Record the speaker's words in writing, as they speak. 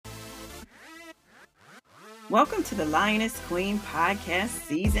Welcome to the Lioness Queen Podcast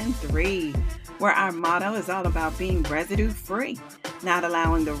Season 3, where our motto is all about being residue-free, not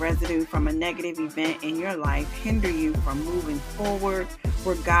allowing the residue from a negative event in your life hinder you from moving forward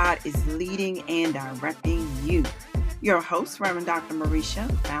where God is leading and directing you. Your host, Reverend Dr. Marisha,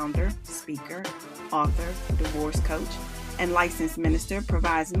 founder, speaker, author, divorce coach, and licensed minister,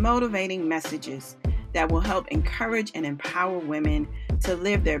 provides motivating messages that will help encourage and empower women to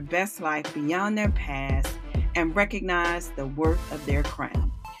live their best life beyond their past and recognize the worth of their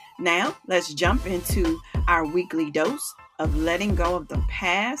crown. Now, let's jump into our weekly dose of letting go of the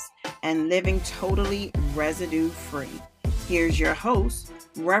past and living totally residue-free. Here's your host,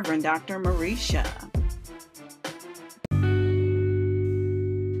 Reverend Dr. Marisha.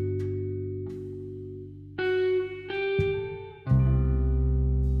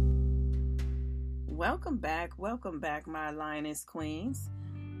 Welcome back, my Lioness Queens.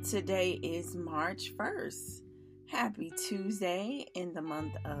 Today is March 1st. Happy Tuesday in the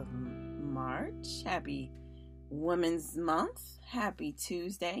month of March. Happy Women's Month. Happy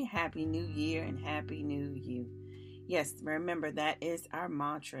Tuesday. Happy New Year and Happy New You. Yes, remember that is our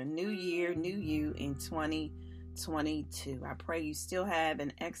mantra. New Year, New You in 2022. I pray you still have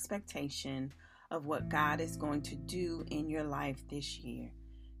an expectation of what God is going to do in your life this year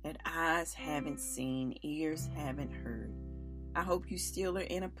that eyes haven't seen, ears haven't heard. I hope you still are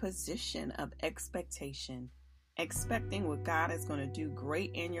in a position of expectation, expecting what God is going to do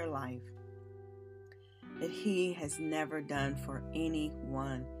great in your life that He has never done for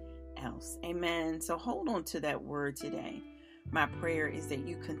anyone else. Amen. So hold on to that word today. My prayer is that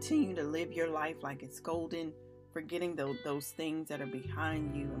you continue to live your life like it's golden, forgetting those things that are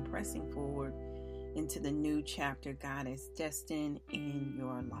behind you and pressing forward into the new chapter God is destined in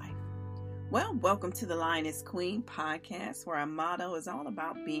your life. Well, welcome to the Lioness Queen Podcast, where our motto is all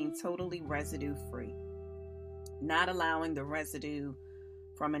about being totally residue-free, not allowing the residue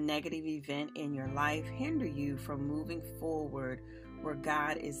from a negative event in your life hinder you from moving forward where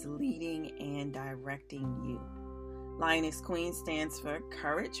God is leading and directing you. Lioness Queen stands for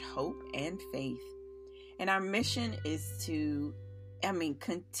courage, hope, and faith. And our mission is to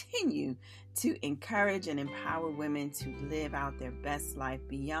continue to encourage and empower women to live out their best life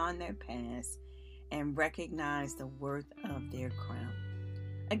beyond their past and recognize the worth of their crown.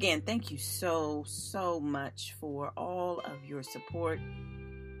 Again, thank you so much for all of your support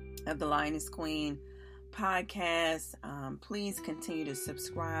of the Lioness Queen podcast. Please continue to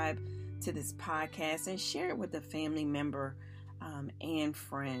subscribe to this podcast and share it with a family member and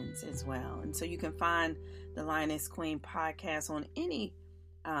friends as well. And so you can find the Lioness Queen podcast on any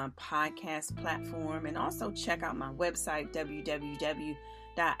podcast platform, and also check out my website,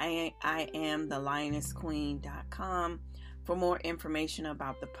 www.iamthelionessqueen.com, for more information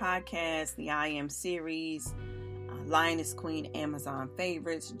about the podcast, the I Am series, Lioness Queen Amazon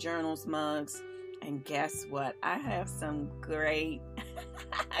favorites, journals, mugs, and guess what? I have some great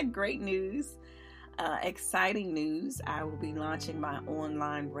news. Exciting news. I will be launching my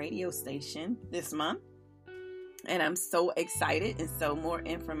online radio station this month, and I'm so excited, and so more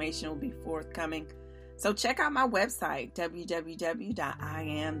information will be forthcoming. So check out my website,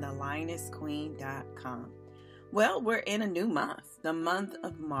 www.iamthelionessqueen.com. Well, we're in a new month, the month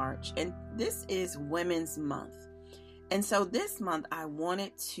of March, and this is Women's Month. And so this month I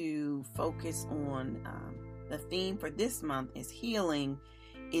wanted to focus on the theme for this month is healing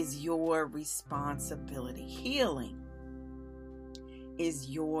is your responsibility. Healing is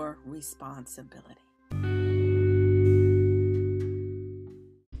your responsibility.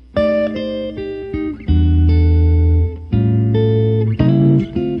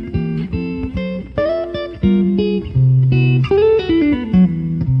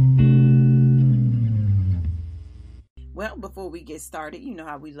 Well, before we get started, you know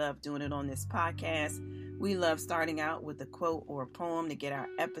how we love doing it on this podcast. We love starting out with a quote or a poem to get our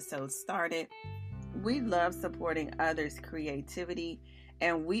episodes started. We love supporting others' creativity,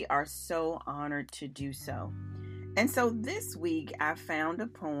 and we are so honored to do so. And so this week I found a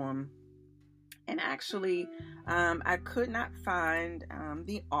poem, and actually I could not find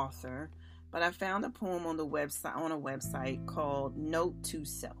the author, but I found a poem on a website called Note to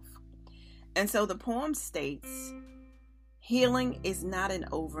Self. And so the poem states, healing is not an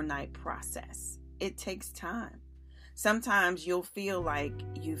overnight process. It takes time. Sometimes you'll feel like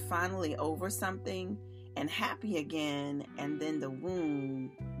you finally over something and happy again, and then the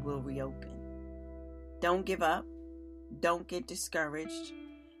wound will reopen. Don't give up. Don't get discouraged.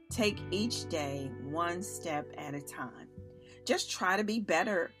 Take each day one step at a time. Just try to be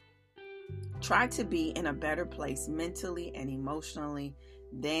better. Try to be in a better place mentally and emotionally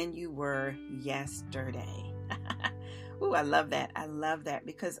than you were yesterday. Ooh, I love that. I love that,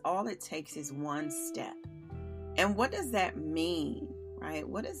 because all it takes is one step. And what does that mean, right?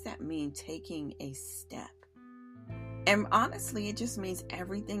 What does that mean, taking a step? And honestly, it just means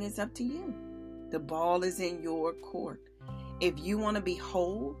everything is up to you. The ball is in your court. If you want to be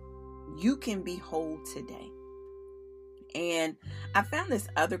whole, you can be whole today. And I found this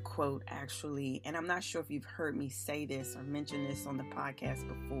other quote, actually, and I'm not sure if you've heard me say this or mention this on the podcast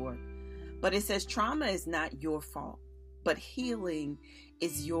before, but it says, trauma is not your fault, but healing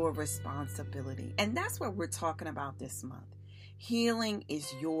is your responsibility. And that's what we're talking about this month. Healing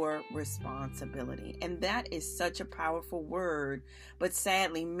is your responsibility. And that is such a powerful word. But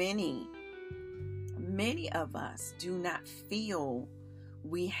sadly, many of us do not feel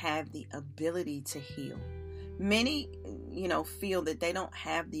we have the ability to heal. Many, feel that they don't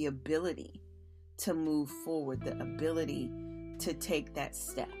have the ability to move forward, the ability to take that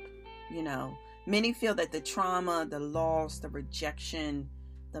step. Many feel that the trauma, the loss, the rejection,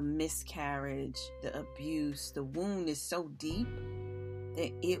 the miscarriage, the abuse, the wound is so deep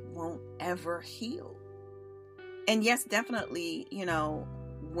that it won't ever heal. And yes, definitely,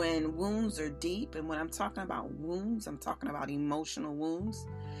 when wounds are deep, and when I'm talking about wounds, I'm talking about emotional wounds,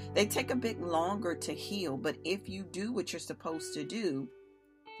 they take a bit longer to heal. But if you do what you're supposed to do,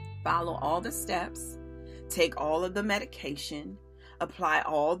 follow all the steps, take all of the medication, apply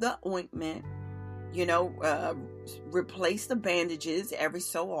all the ointment, replace the bandages every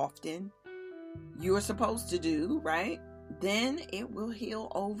so often, you are supposed to do, right? Then it will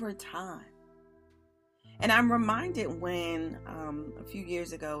heal over time. And I'm reminded when a few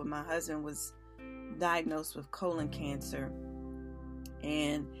years ago, my husband was diagnosed with colon cancer.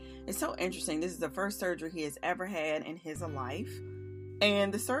 And it's so interesting. This is the first surgery he has ever had in his life.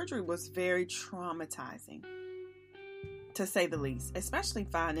 And the surgery was very traumatizing, to say the least, especially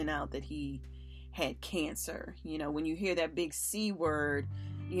finding out that he had cancer. When you hear that big C word,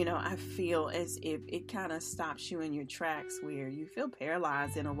 I feel as if it kind of stops you in your tracks, where you feel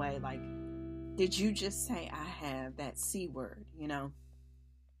paralyzed in a way, like, did you just say I have that C word,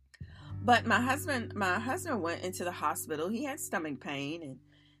 But my husband went into the hospital. He had stomach pain and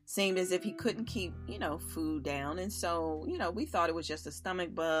seemed as if he couldn't keep, food down. And so, we thought it was just a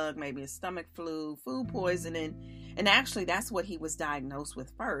stomach bug, maybe a stomach flu, food poisoning. And actually, that's what he was diagnosed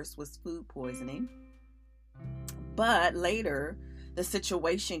with first, was food poisoning. But later, the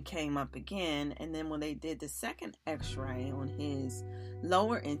situation came up again. And then when they did the second x-ray on his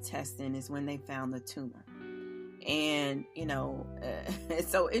lower intestine is when they found the tumor. And, it's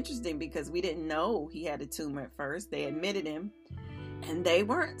so interesting because we didn't know he had a tumor at first. They admitted him and they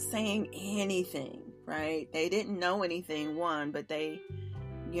weren't saying anything, right? They didn't know anything, but they,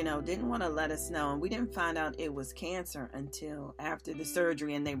 didn't want to let us know. And we didn't find out it was cancer until after the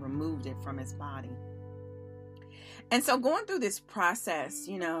surgery, and they removed it from his body. And so going through this process,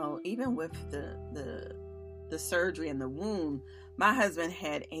 even with the surgery and the wound, my husband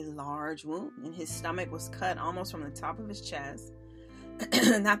had a large wound, and his stomach was cut almost from the top of his chest,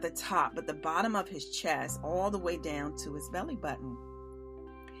 not the top, but the bottom of his chest, all the way down to his belly button.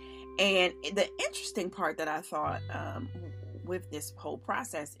 And the interesting part that I thought with this whole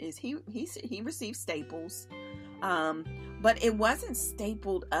process is he received staples, but it wasn't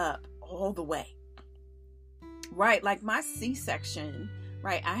stapled up all the way, right? Like my C-section,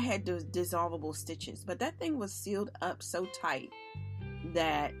 right? I had those dissolvable stitches, but that thing was sealed up so tight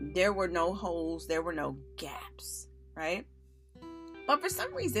that there were no holes, there were no gaps, right? But for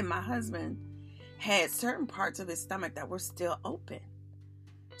some reason, my husband had certain parts of his stomach that were still open.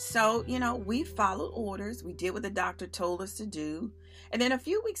 So, we followed orders. We did what the doctor told us to do. And then a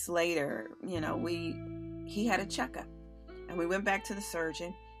few weeks later, he had a checkup, and we went back to the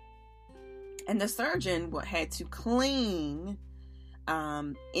surgeon, and the surgeon had to clean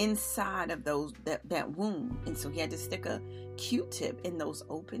inside of that wound. And so he had to stick a Q-tip in those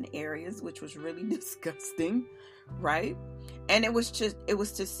open areas, which was really disgusting, right? And it was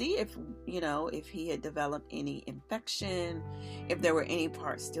to see if he had developed any infection, if there were any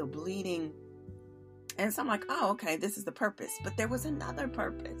parts still bleeding. And so I'm like, oh, okay, this is the purpose. But there was another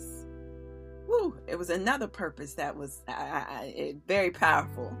purpose. It was another purpose that was very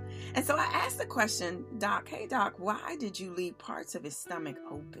powerful. And so I asked the question, Doc, hey Doc, why did you leave parts of his stomach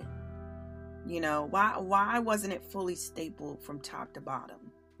open? Why wasn't it fully stapled from top to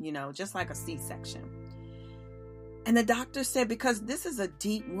bottom? Just like a C-section. And the doctor said, because this is a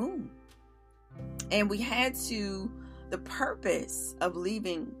deep wound. And the purpose of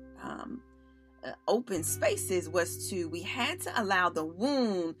leaving open spaces we had to allow the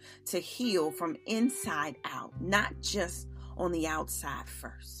wound to heal from inside out, not just on the outside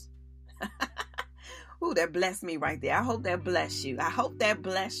first. Ooh, that blessed me right there. I hope that blessed you. I hope that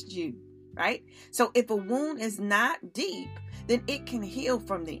blessed you, right? So if a wound is not deep, then it can heal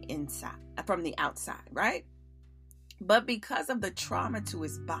from the inside, from the outside, right? But because of the trauma to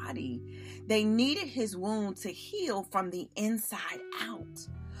his body, they needed his wound to heal from the inside out,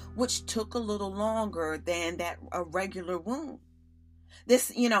 which took a little longer than a regular wound.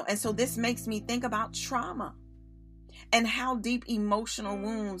 And so this makes me think about trauma and how deep emotional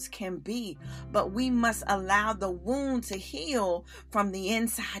wounds can be. But we must allow the wound to heal from the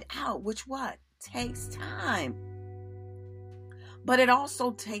inside out, which takes time. But it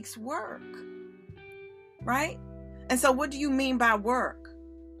also takes work, right? And so what do you mean by work?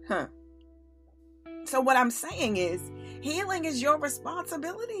 So what I'm saying is healing is your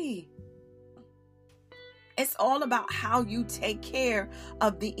responsibility. It's all about how you take care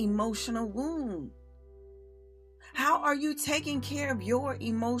of the emotional wound. How are you taking care of your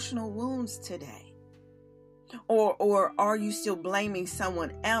emotional wounds today? Or are you still blaming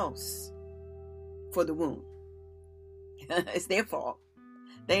someone else for the wound? It's their fault.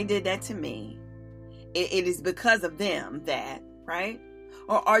 They did that to me. It is because of them that, right?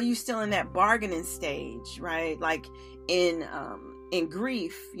 Or are you still in that bargaining stage, right? Like in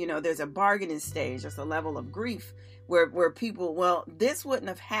grief, there's a bargaining stage. There's a level of grief where people, well, this wouldn't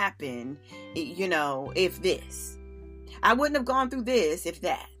have happened, if this. I wouldn't have gone through this if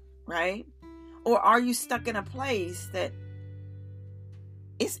that, right? Or are you stuck in a place that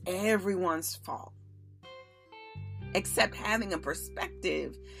it's everyone's fault? Except having a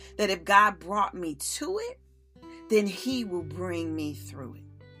perspective that if God brought me to it, then he will bring me through it.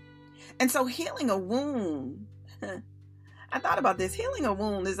 And so healing a wound, I thought about this. Healing a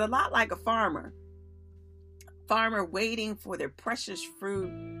wound is a lot like a farmer. Farmer waiting for their precious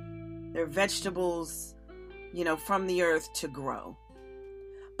fruit, their vegetables, from the earth to grow.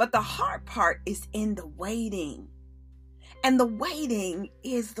 But the hard part is in the waiting. And the waiting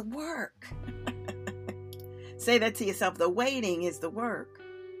is the work. Say that to yourself. The waiting is the work.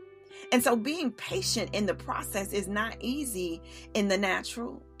 And so being patient in the process is not easy in the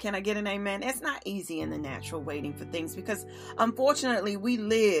natural. Can I get an amen? It's not easy in the natural waiting for things because unfortunately we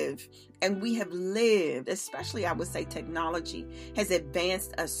have lived, especially I would say technology has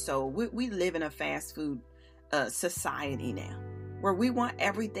advanced us so. We live in a fast food society now where we want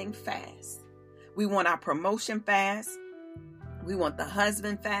everything fast. We want our promotion fast. We want the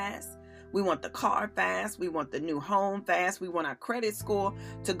husband fast. We want the car fast. We want the new home fast. We want our credit score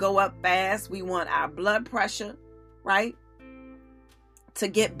to go up fast. We want our blood pressure, right, to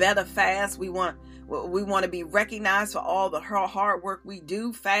get better fast. We want to be recognized for all the hard work we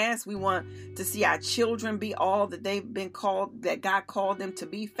do fast. We want to see our children be all that they've been called, that God called them to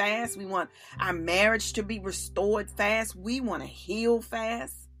be fast. We want our marriage to be restored fast. We want to heal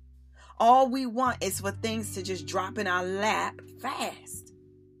fast. All we want is for things to just drop in our lap fast.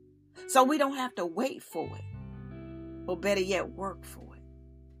 So we don't have to wait for it, or better yet, work for it.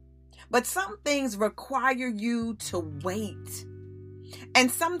 But some things require you to wait.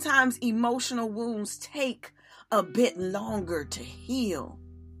 And sometimes emotional wounds take a bit longer to heal.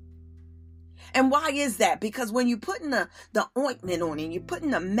 And why is that? Because when you're putting the ointment on it, you're putting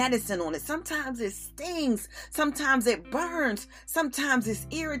the medicine on it, sometimes it stings, sometimes it burns, sometimes it's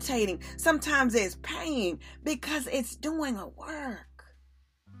irritating, sometimes there's pain because it's doing a work.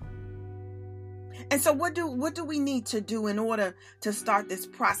 And so what do we need to do in order to start this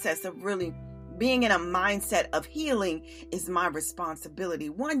process of really being in a mindset of healing is my responsibility?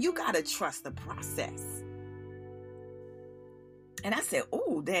 One, you got to trust the process. And I said,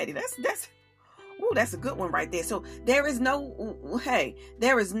 "Oh, Daddy, that's a good one right there." So there is no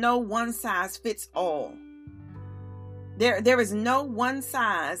one size fits all. There is no one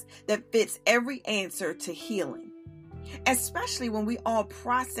size that fits every answer to healing, especially when we all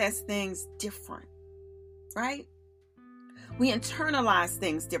process things different. Right? We internalize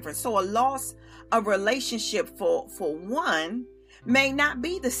things different. So a loss of relationship for one may not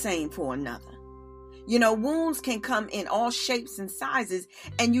be the same for another. Wounds can come in all shapes and sizes,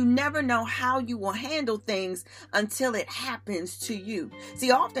 and you never know how you will handle things until it happens to you.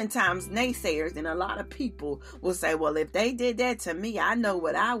 See, oftentimes naysayers and a lot of people will say, well, if they did that to me, I know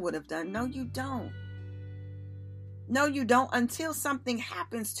what I would have done. No, you don't. No, you don't. Until something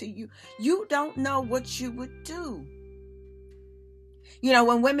happens to you, you don't know what you would do.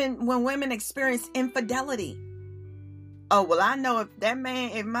 When women experience infidelity, oh, well, I know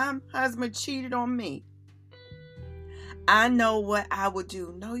if my husband cheated on me, I know what I would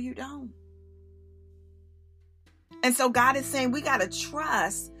do. No, you don't. And so God is saying we got to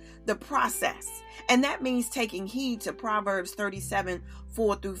trust the process. And that means taking heed to Proverbs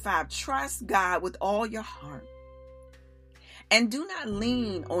 37:4-5. Trust God with all your heart and do not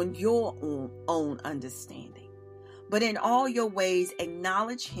lean on your own understanding, but in all your ways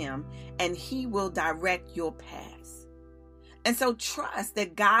acknowledge him and he will direct your paths. And so trust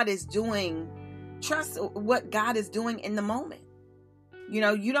what God is doing in the moment. You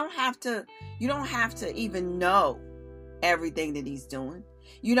know, you don't have to even know everything that he's doing.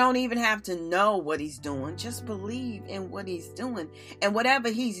 You don't even have to know what he's doing. Just believe in what he's doing. And whatever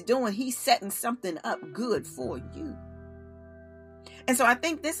he's doing, he's setting something up good for you. And so I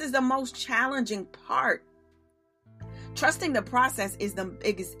think this is the most challenging part. Trusting the process is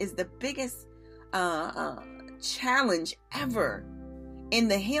the biggest challenge ever in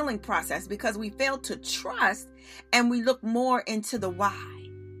the healing process, because we fail to trust and we look more into the why.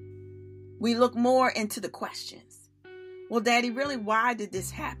 We look more into the questions. Well, Daddy, really, why did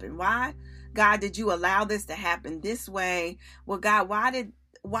this happen? Why, God, did you allow this to happen this way? Well, God, why did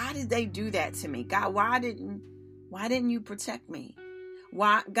they do that to me? God, why didn't you protect me?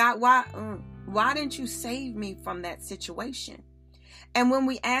 Why, God, why didn't you save me from that situation? And when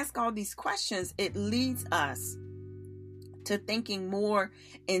we ask all these questions, it leads us to thinking more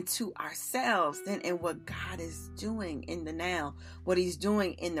into ourselves than in what God is doing in the now, what he's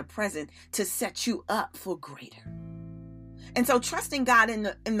doing in the present to set you up for greater. And so trusting God in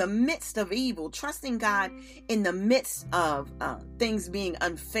the midst of evil, trusting God in the midst of things being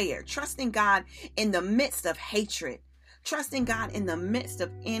unfair, trusting God in the midst of hatred, trusting God in the midst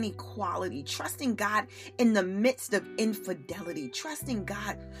of inequality, trusting God in the midst of infidelity, trusting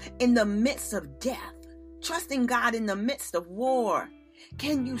God in the midst of death, trusting God in the midst of war.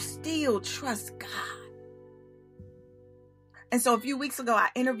 Can you still trust God? And so a few weeks ago, I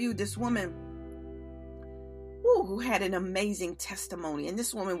interviewed this woman who had an amazing testimony. And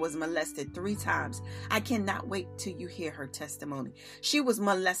this woman was molested 3 times. I cannot wait till you hear her testimony. She was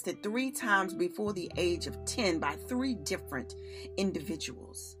molested 3 times before the age of 10 by 3 different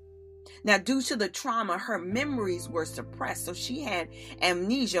individuals. Now, due to the trauma, her memories were suppressed. So she had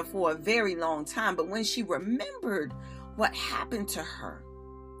amnesia for a very long time. But when she remembered what happened to her,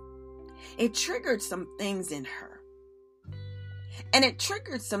 it triggered some things in her. And it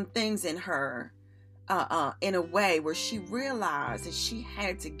triggered some things in her in a way where she realized that she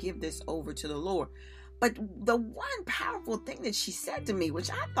had to give this over to the Lord. But the one powerful thing that she said to me, which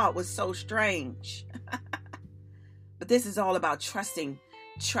I thought was so strange, but this is all about trust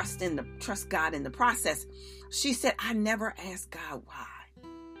God in the process. She said, I never asked God why.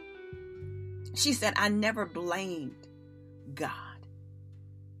 She said, I never blamed God.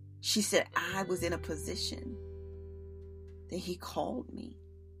 She said, I was in a position that he called me,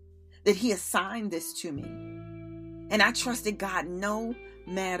 that he assigned this to me. And I trusted God no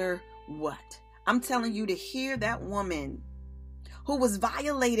matter what. I'm telling you, to hear that woman who was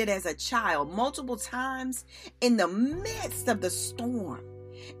violated as a child multiple times in the midst of the storm,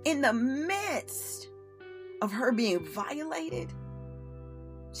 in the midst of her being violated,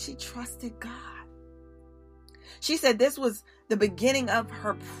 she trusted God. She said this was the beginning of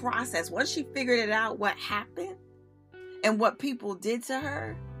her process. Once she figured it out, what happened and what people did to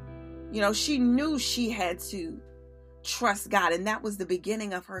her, you know, she knew she had to trust God. And that was the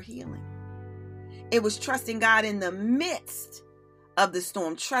beginning of her healing. It was trusting God in the midst of the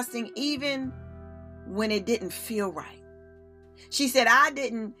storm, trusting even when it didn't feel right. She said, I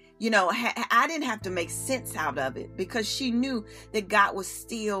didn't have to make sense out of it, because she knew that God was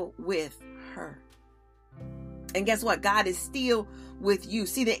still with her. And guess what? God is still with you.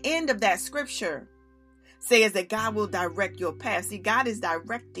 See, the end of that scripture says that God will direct your path. See, God is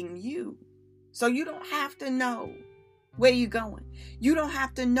directing you. So you don't have to know where you're going. You don't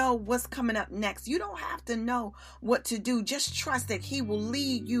have to know what's coming up next. You don't have to know what to do. Just trust that he will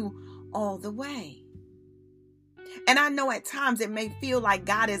lead you all the way. And I know at times it may feel like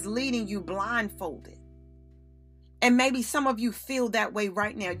God is leading you blindfolded. And maybe some of you feel that way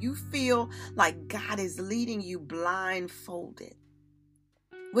right now. You feel like God is leading you blindfolded,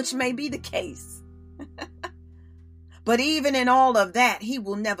 which may be the case. But even in all of that, he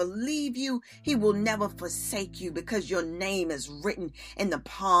will never leave you. He will never forsake you, because your name is written in the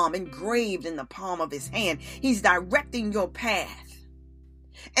palm, engraved in the palm of his hand. He's directing your path.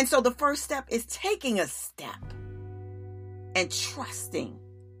 And so the first step is taking a step and trusting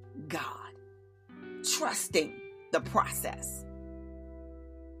God, trusting the process.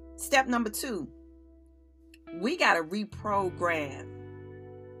 Step number 2, we got to reprogram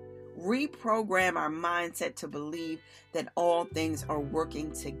our mindset to believe that all things are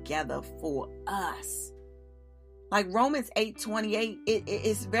working together for us. Like Romans 8:28,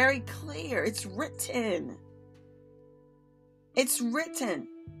 it's very clear. It's written. It's written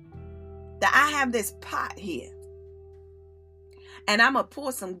that I have this pot here. And I'm going to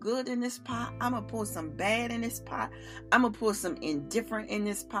pour some good in this pot. I'm going to pour some bad in this pot. I'm going to pour some indifferent in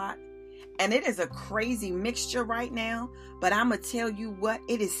this pot. And it is a crazy mixture right now. But I'm going to tell you what,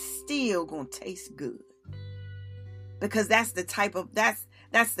 it is still going to taste good. Because that's the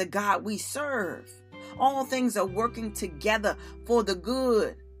that's the God we serve. All things are working together for the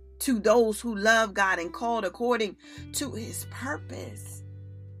good to those who love God and called according to his purpose.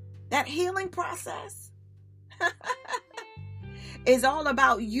 That healing process is all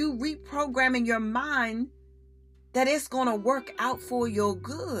about you reprogramming your mind that it's going to work out for your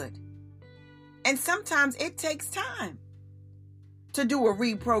good. And sometimes it takes time to do a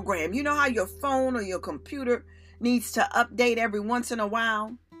reprogram. You know how your phone or your computer needs to update every once in a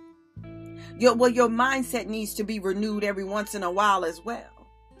while? Your mindset needs to be renewed every once in a while as well.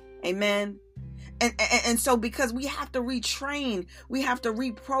 Amen. And so because we have to retrain, we have to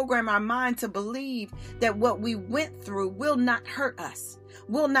reprogram our mind to believe that what we went through will not hurt us,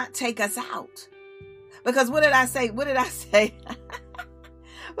 will not take us out. Because what did I say? What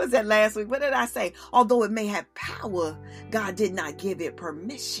was that last week? What did I say? Although it may have power, God did not give it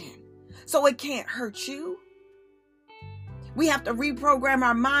permission. So it can't hurt you. We have to reprogram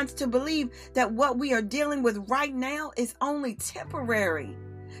our minds to believe that what we are dealing with right now is only temporary.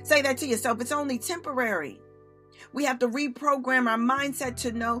 Say that to yourself. It's only temporary. We have to reprogram our mindset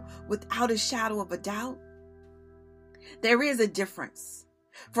to know without a shadow of a doubt, there is a difference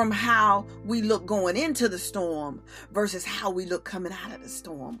from how we look going into the storm versus how we look coming out of the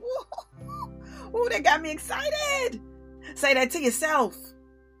storm. Ooh, that got me excited. Say that to yourself.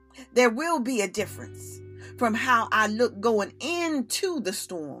 There will be a difference from how I look going into the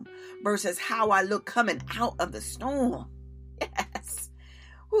storm versus how I look coming out of the storm. Yes.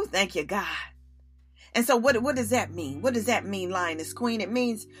 Oh, thank you, God. And so what does that mean? What does that mean, Lioness Queen? It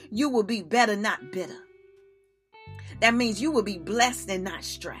means you will be better, not bitter. That means you will be blessed and not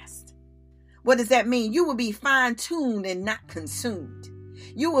stressed. What does that mean? You will be fine-tuned and not consumed.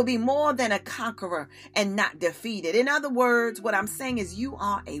 You will be more than a conqueror and not defeated. In other words, what I'm saying is you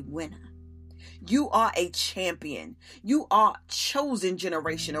are a winner. You are a champion. You are a chosen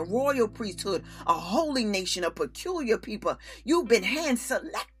generation, a royal priesthood, a holy nation, a peculiar people. You've been hand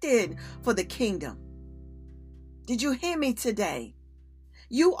selected for the kingdom. Did you hear me today?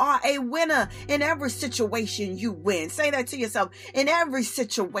 You are a winner. In every situation you win. Say that to yourself. In every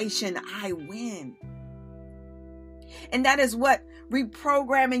situation I win. And that is what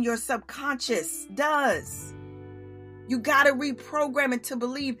reprogramming your subconscious does. You got to reprogram it to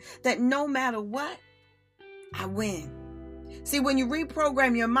believe that no matter what, I win. See, when you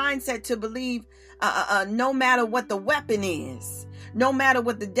reprogram your mindset to believe no matter what the weapon is, no matter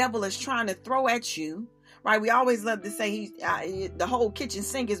what the devil is trying to throw at you, right? We always love to say the whole kitchen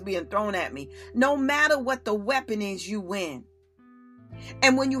sink is being thrown at me. No matter what the weapon is, you win.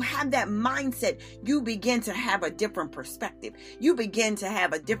 And when you have that mindset, you begin to have a different perspective. You begin to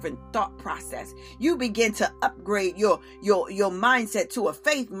have a different thought process. You begin to upgrade your mindset to a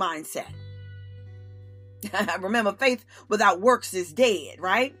faith mindset. Remember, faith without works is dead,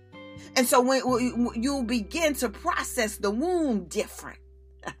 right? And so when you begin to process the wound different.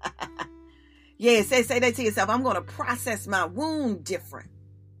 Yeah, say that to yourself. I'm going to process my wound different.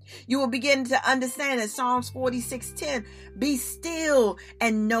 You will begin to understand in Psalms 46:10, be still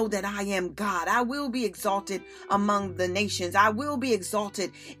and know that I am God. I will be exalted among the nations. I will be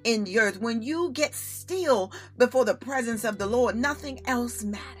exalted in the earth. When you get still before the presence of the Lord, nothing else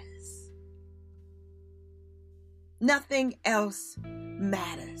matters. Nothing else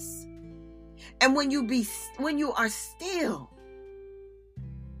matters. And when you are still,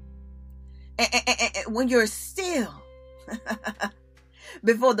 when you're still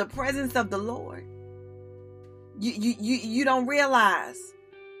before the presence of the Lord, you don't realize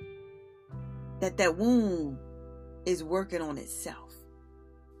that wound is working on itself.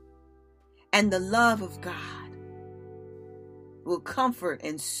 And the love of God will comfort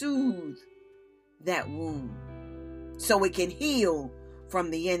and soothe that wound so it can heal from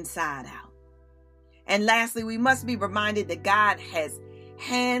the inside out. And lastly, we must be reminded that God has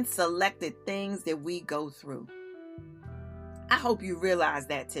hand-selected things that we go through. I hope you realize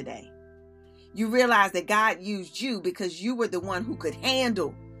that today. You realize that God used you because you were the one who could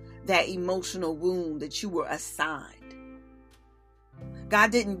handle that emotional wound that you were assigned.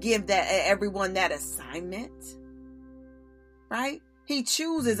 God didn't give everyone that assignment, right? He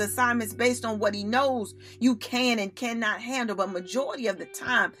chooses assignments based on what he knows you can and cannot handle. But majority of the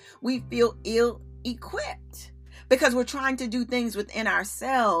time, we feel ill-equipped because we're trying to do things within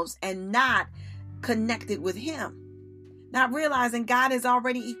ourselves and not connected with him. Not realizing God has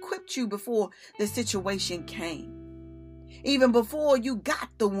already equipped you before the situation came. Even before you got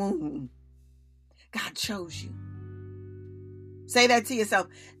the wound, God chose you. Say that to yourself.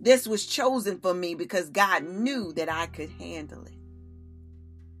 This was chosen for me because God knew that I could handle it.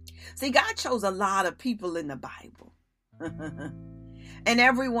 See, God chose a lot of people in the Bible. And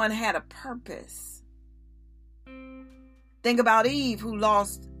everyone had a purpose. Think about Eve, who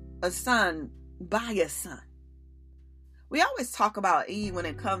lost a son by a son. We always talk about Eve when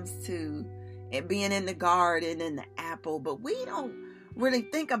it comes to it being in the garden and the apple, but we don't really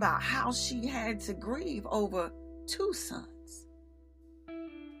think about how she had to grieve over 2 sons.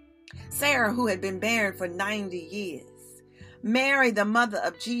 Sarah, who had been barren for 90 years. Mary, the mother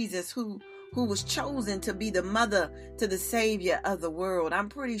of Jesus, who was chosen to be the mother to the Savior of the world. I'm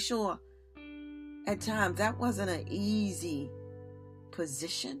pretty sure at times that wasn't an easy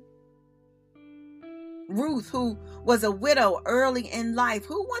position. Ruth, who was a widow early in life.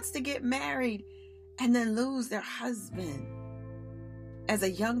 Who wants to get married and then lose their husband as a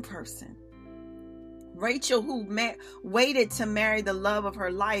young person? Rachel, who waited to marry the love of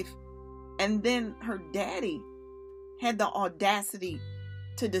her life, and then her daddy had the audacity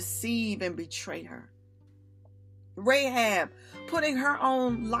to deceive and betray her. Rahab, putting her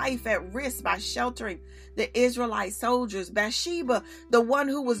own life at risk by sheltering the Israelite soldiers. Bathsheba, the one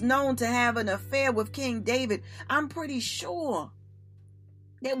who was known to have an affair with King David. I'm pretty sure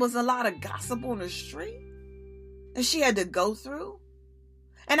there was a lot of gossip on the street that she had to go through.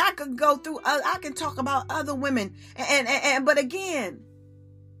 And I could go through, I can talk about other women. But again,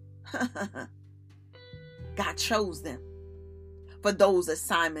 God chose them for those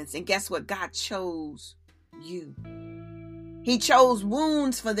assignments. And guess what? God chose you. He chose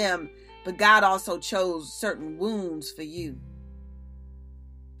wounds for them, but God also chose certain wounds for you.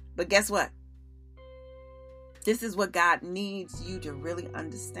 But guess what? This is what God needs you to really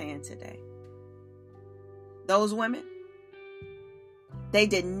understand today. Those women, they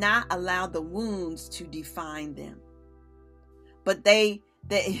did not allow the wounds to define them. But they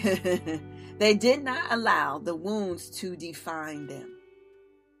did not allow the wounds to define them.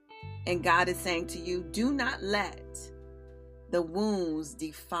 And God is saying to you, do not let the wounds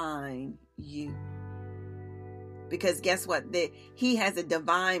define you. Because guess what? He has a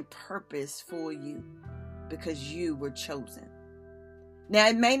divine purpose for you because you were chosen. Now,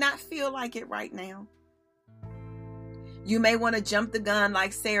 it may not feel like it right now. You may want to jump the gun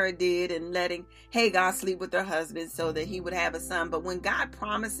like Sarah did and letting Hagar sleep with her husband so that he would have a son. But when God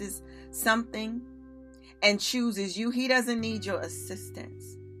promises something and chooses you, he doesn't need your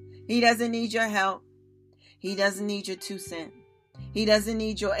assistance. He doesn't need your help. He doesn't need your 2 cents. He doesn't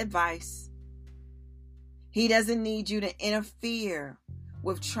need your advice. He doesn't need you to interfere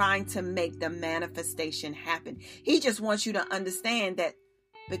with trying to make the manifestation happen. He just wants you to understand that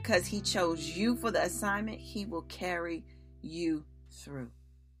because he chose you for the assignment, he will carry you through.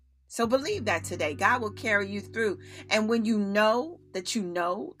 So believe that today. God will carry you through. And when you know that you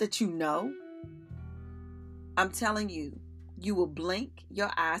know that you know, I'm telling you, you will blink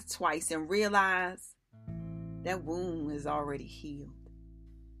your eyes twice and realize that wound is already healed.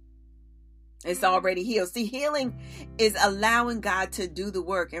 It's already healed. See, healing is allowing God to do the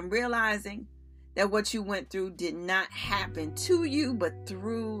work and realizing that what you went through did not happen to you, but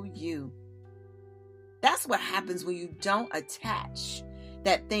through you. That's what happens when you don't attach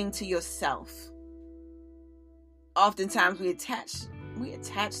that thing to yourself. Oftentimes we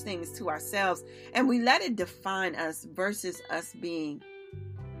attach things to ourselves and we let it define us versus us being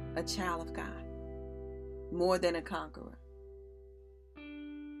a child of God, more than a conqueror.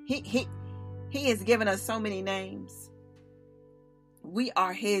 He has given us so many names. We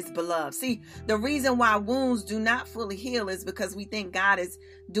are his beloved. See, the reason why wounds do not fully heal is because we think God is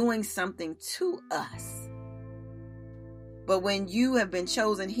doing something to us. But when you have been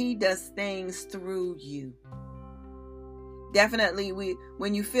chosen, he does things through you. Definitely,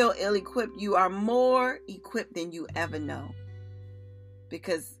 when you feel ill-equipped, you are more equipped than you ever know.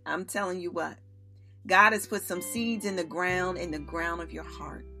 Because I'm telling you what, God has put some seeds in the ground of your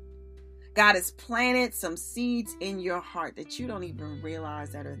heart. God has planted some seeds in your heart that you don't even realize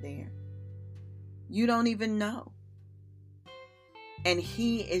that are there. You don't even know. And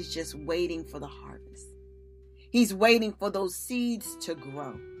he is just waiting for the harvest. He's waiting for those seeds to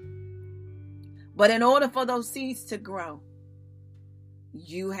grow. But in order for those seeds to grow,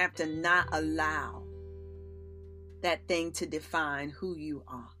 you have to not allow that thing to define who you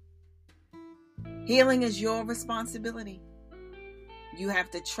are. Healing is your responsibility. You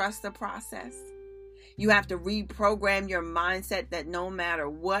have to trust the process. You have to reprogram your mindset that no matter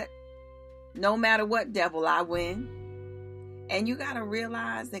what, devil, I win. And you got to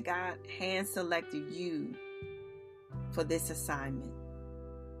realize that God hand selected you for this assignment.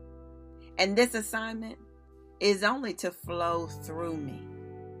 And this assignment is only to flow through me,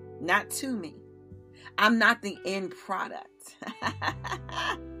 not to me. I'm not the end product.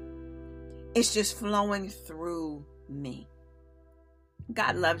 It's just flowing through me.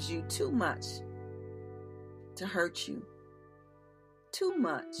 God loves you too much to hurt you. Too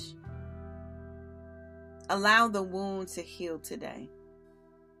much. Allow the wound to heal today.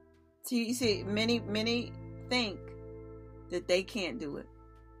 So you see, many think that they can't do it.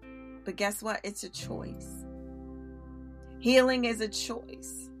 But guess what? It's a choice. Healing is a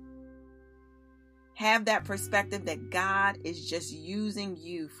choice. Have that perspective that God is just using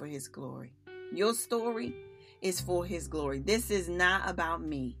you for His glory. Your story is for His glory. This is not about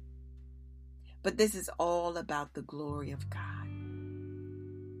me, but this is all about the glory of God.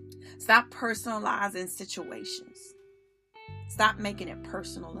 Stop personalizing situations. Stop making it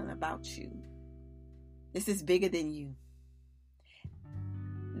personal and about you. This is bigger than you.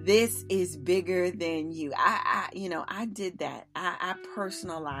 This is bigger than you. I did that. I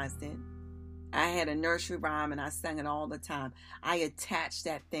personalized it. I had a nursery rhyme and I sang it all the time. I attached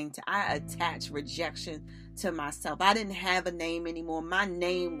rejection to myself. I didn't have a name anymore. My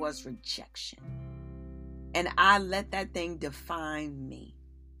name was rejection. And I let that thing define me.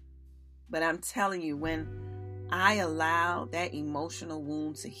 But I'm telling you, when I allowed that emotional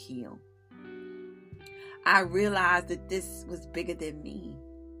wound to heal, I realized that this was bigger than me.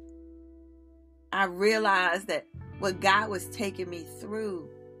 I realized that what God was taking me through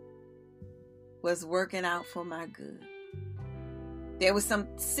was working out for my good. There were some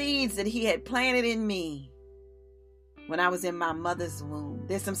seeds that He had planted in me when I was in my mother's womb.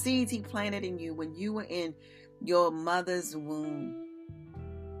 There's some seeds He planted in you when you were in your mother's womb.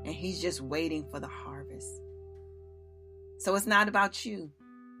 And He's just waiting for the harvest. So it's not about you.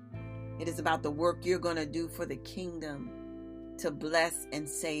 It is about the work you're going to do for the kingdom to bless and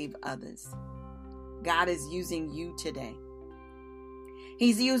save others. God is using you today.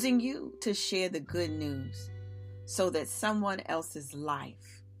 He's using you to share the good news so that someone else's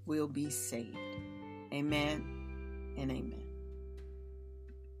life will be saved. Amen and amen.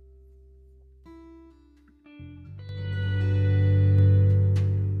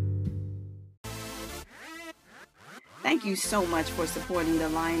 Thank you so much for supporting the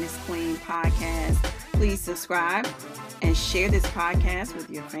Lioness Queen podcast. Please subscribe and share this podcast with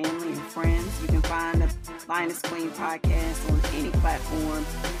your family and friends. You can find the Lioness Queen podcast on any platform: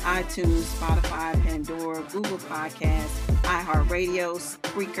 iTunes, Spotify, Pandora, Google Podcasts, iHeartRadio,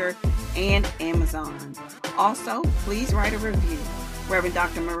 Spreaker, and Amazon. Also, please write a review. Reverend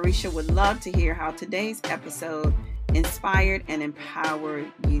Dr. Marisha would love to hear how today's episode inspired and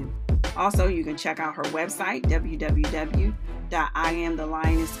empowered you. Also, you can check out her website,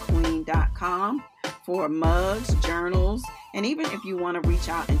 www.iamthelionessqueen.com, for mugs, journals, and even if you want to reach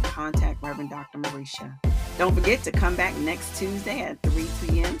out and contact Reverend Dr. Marisha. Don't forget to come back next Tuesday at 3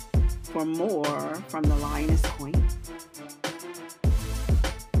 p.m. for more from the Lioness Queen.